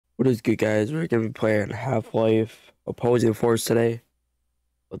What is good, guys? We're gonna be playing Half-Life Opposing Force today.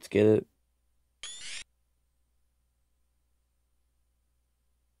 Let's get it.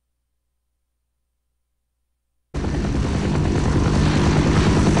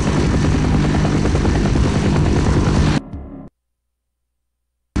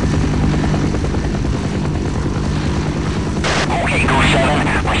 Okay, Go 7.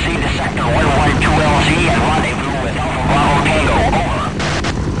 Proceed to Sector 112LZ and rendezvous with Alpha Bravo Tango. Over.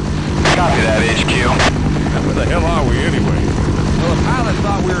 Copy that, HQ. Now, where the hell are we anyway? Well, the pilot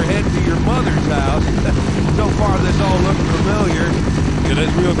thought we were heading to your mother's house. So far, this all looks familiar. Yeah,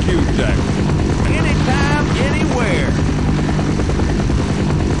 that's real cute, Jack. Anytime, anywhere.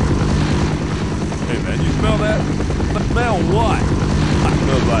 Hey, man, you smell that? Smell what?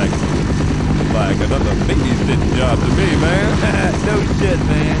 Smells like another babysitting job to me, man. No shit,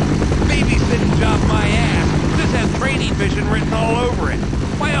 man. Babysitting job my ass. This has training mission written all over it.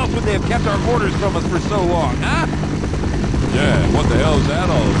 Why else would they have kept our orders from us for so long, huh? Yeah, what the hell is that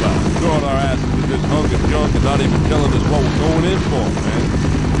all about? Throwing our asses in this hunk of junk and not even telling us what we're going in for, man.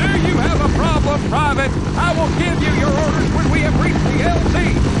 Do you have a problem, Private? I will give you your orders when we have reached the LZ.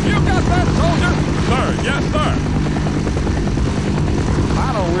 You got that, soldier? Sir, yes, sir.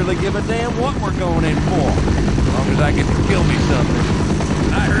 I don't really give a damn what we're going in for. As long as I get to kill me something.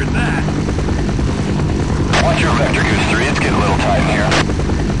 I heard that. Watch your vector, Goose 3. It's getting a little tight in here.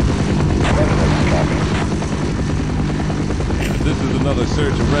 If this is another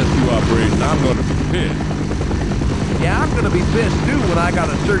search and rescue operation, I'm going to be pissed. Yeah, I'm gonna be pissed too when I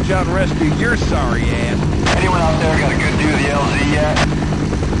gotta search out and rescue your sorry ass. Anyone out there got a good view of the LZ yet?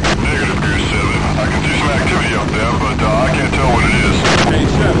 Negative, Goose 7. I can see some activity up there, but I can't tell what it is. Hey,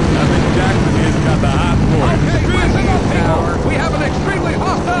 Sheriff, I think Jackson here's got the hot for it. Okay, listen up, people. We have an extremely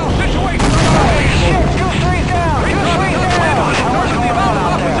hostile situation. Holy shit! Goose 3's down! We Goose got 3's another down! one. How much Totally going out on of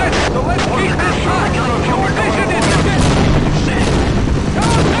out there? opposition. So let's keep this shot. Vision is the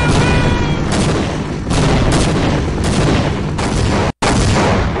God damn it!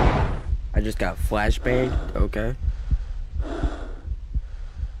 I just got flashbanged. Okay.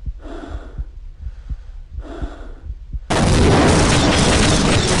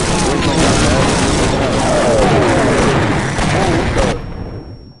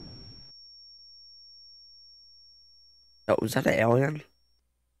 Oh, was that an alien?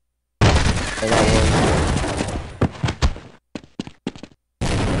 Oh, that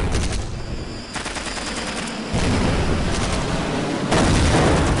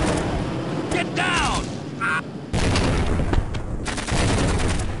Get down! Ah.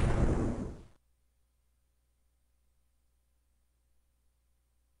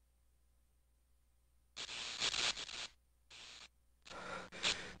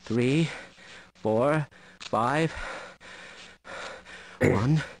 Three, 4, 5.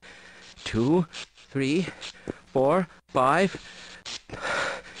 1, 2, 3, 4, 5.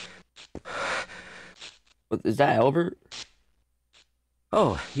 What, is that Albert?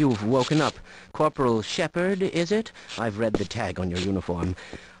 Oh, you've woken up. Corporal Shepard, is it? I've read the tag on your uniform.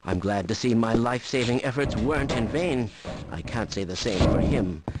 I'm glad to see my life-saving efforts weren't in vain. I can't say the same for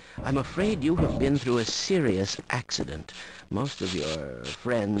him. I'm afraid you have been through a serious accident. Most of your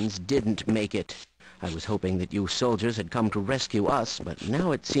friends didn't make it. I was hoping that you soldiers had come to rescue us, but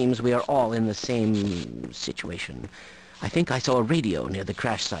now it seems we are all in the same situation. I think I saw a radio near the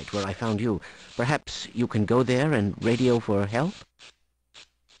crash site where I found you. Perhaps you can go there and radio for help?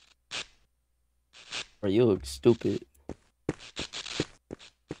 Or you look stupid.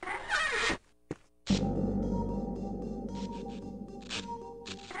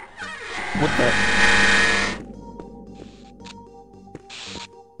 What the?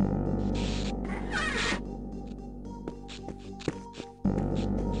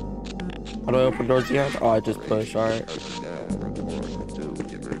 How do I open doors again? Oh, I just push, alright.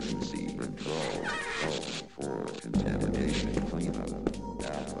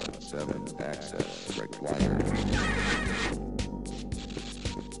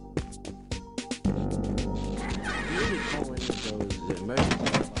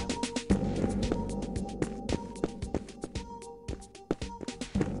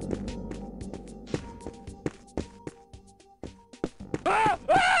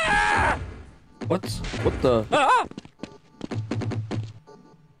 What the? Ah!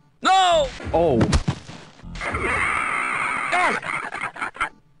 No! Oh. Ah!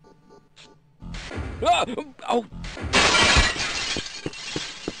 Ah! Oh!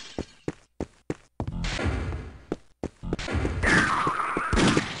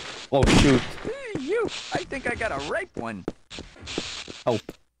 Oh, shoot. You! I think I got a ripe one. Help.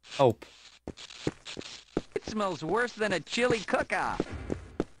 Help. It smells worse than a chili cook-off.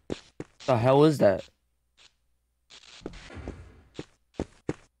 The hell is that?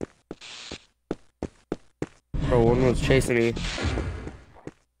 Bro, one was chasing me.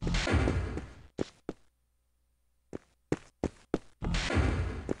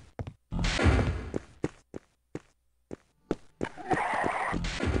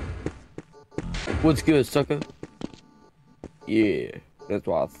 What's good, sucker? Yeah, that's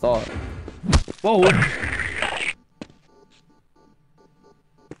what I thought. Whoa!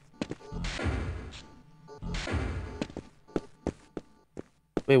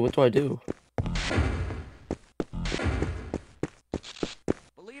 Wait, what do I do?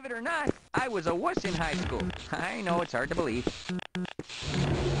 Believe it or not, I was a wuss in high school. I know it's hard to believe.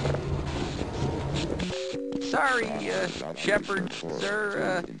 Sorry, Shepard,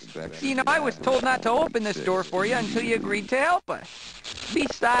 sir. You know, I was told not to open this door for you until you agreed to help us.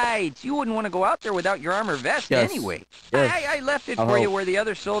 Besides, you wouldn't want to go out there without your armor vest anyway. Yes. I left it for you where the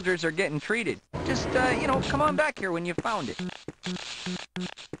other soldiers are getting treated. Just, you know, come on back here when you found it.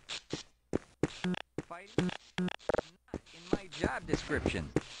 Fighting? Not in my job description.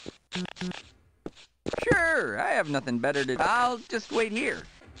 Sure, I have nothing better to do. I'll just wait here.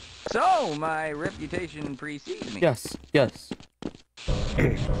 So, my reputation precedes me. Yes, yes.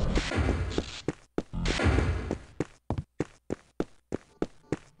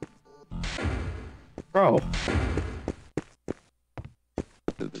 Bro.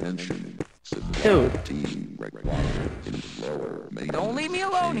 Attention. Dude. Team required in lower Don't leave me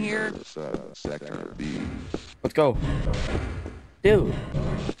alone here. Sector B. Let's go. Dude.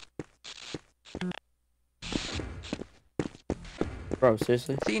 Bro,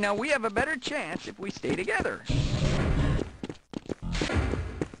 seriously? See, now we have a better chance if we stay together.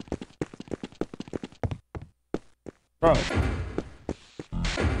 Bro.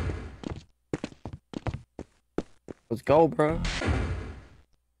 Let's go, bro.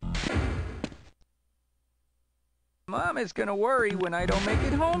 Mom is gonna worry when I don't make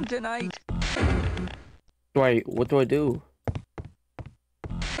it home tonight. Wait, what do I do?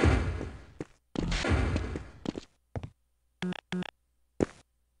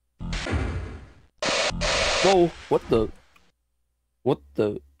 Whoa, what the? What'd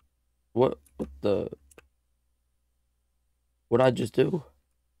I just do?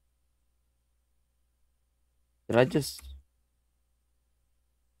 I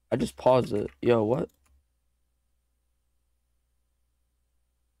just paused it. Yo, what?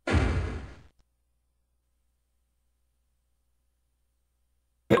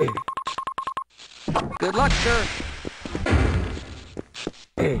 Good luck, sir.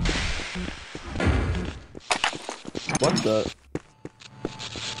 What the?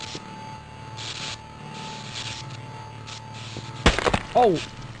 Oh!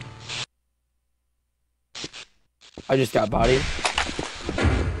 I just got bodied.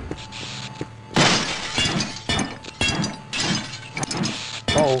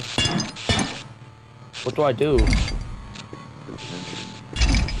 Oh. What do I do?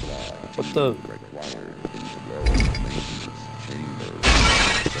 What the?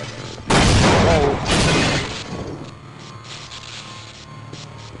 Oh.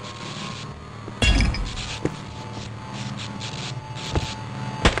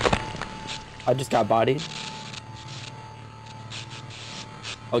 I just got bodied.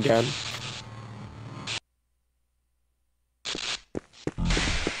 Again.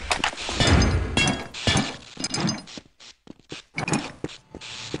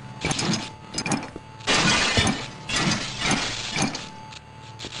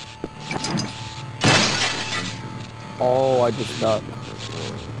 Oh, I just got.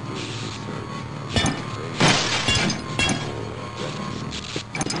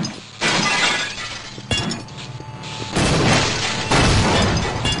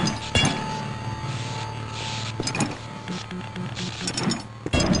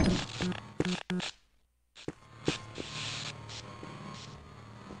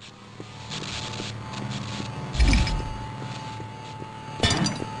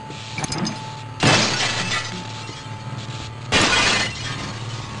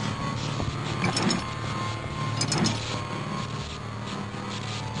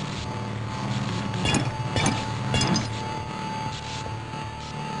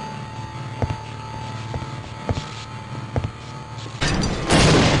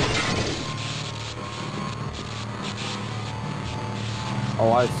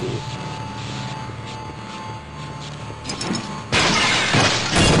 Oh, I see.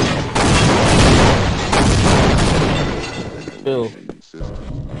 Bill.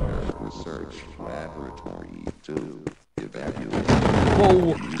 Research laboratory to evaluate.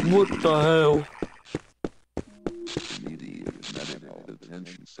 Whoa, what the hell? Immediate medical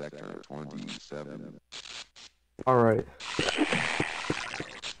Attention Sector 27. Alright.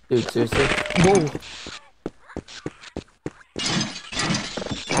 Dude, seriously? Whoa!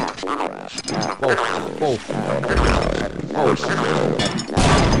 Whoa, whoa. Whoa.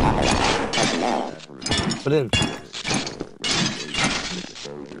 Put in.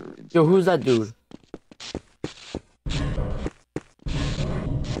 Yo, who's that dude?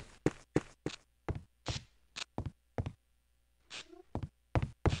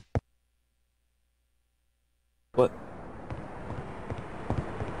 What?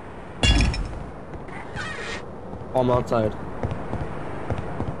 Oh, I'm outside.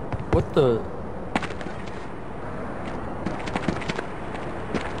 What the?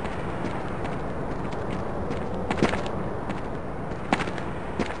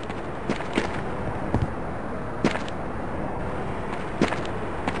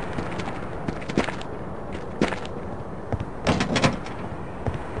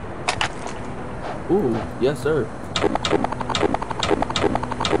 Ooh, yes sir.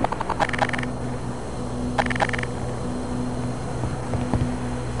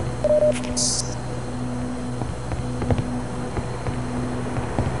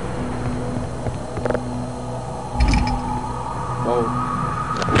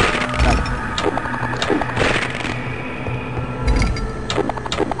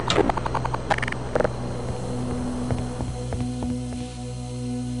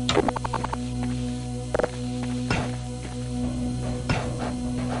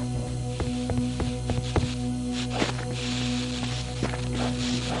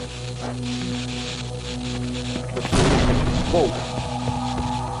 Whoa.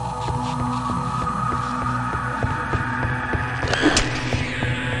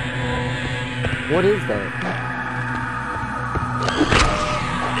 What is that?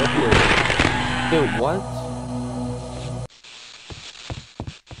 Dude, what?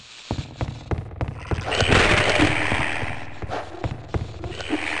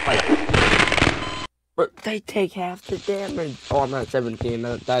 But they take half the damage. Oh, I'm not 17.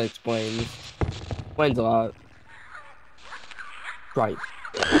 That explains. Explains a lot. Right.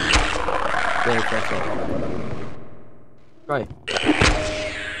 Very careful. Try.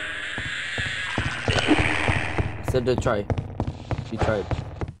 I said to try. You tried.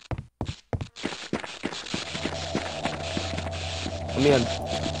 Come in.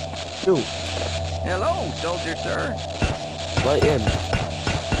 Dude. Hello, soldier, sir. Let in.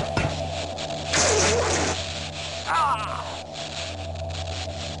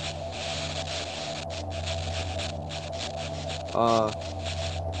 Ah!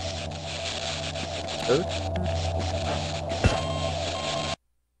 Third?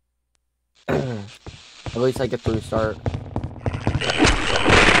 At least I get to restart.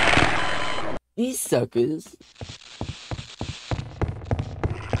 These suckers.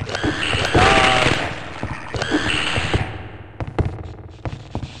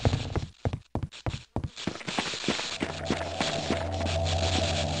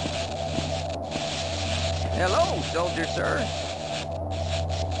 Hello, soldier, sir.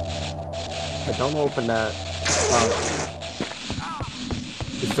 Don't open that.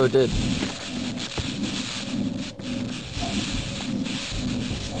 It still did.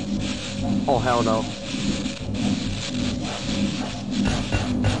 Oh, hell no.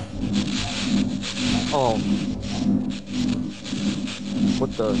 Oh.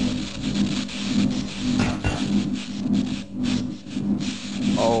 What the?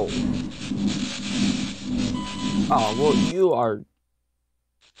 Oh. Oh, well, you are...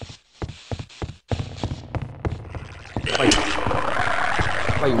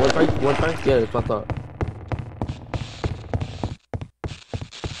 Wait, one try? Yeah, that's what I thought.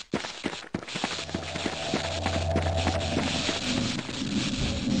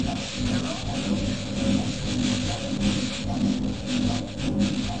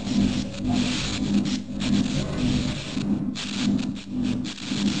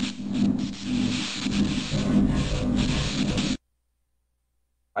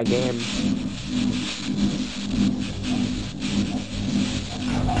 Again.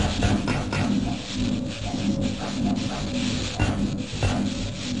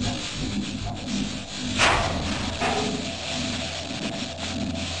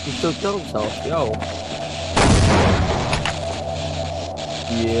 He still killed himself, yo.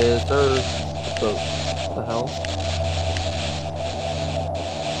 Yes, sir. What the hell?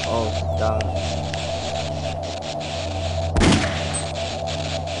 Oh, God.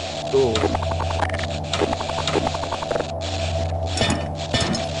 Cool.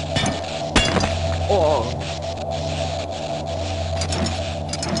 Oh.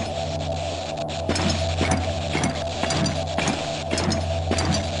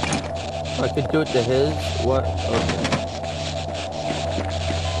 I could do it to his. What? Okay.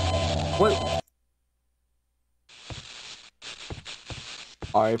 What?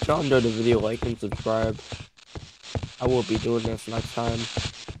 Alright, if y'all enjoyed the video, like and subscribe. I will be doing this next time.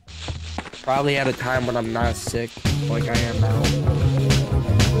 Probably at a time when I'm not sick, like I am now.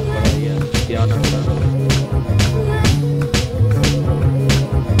 But yeah, see y'all next time.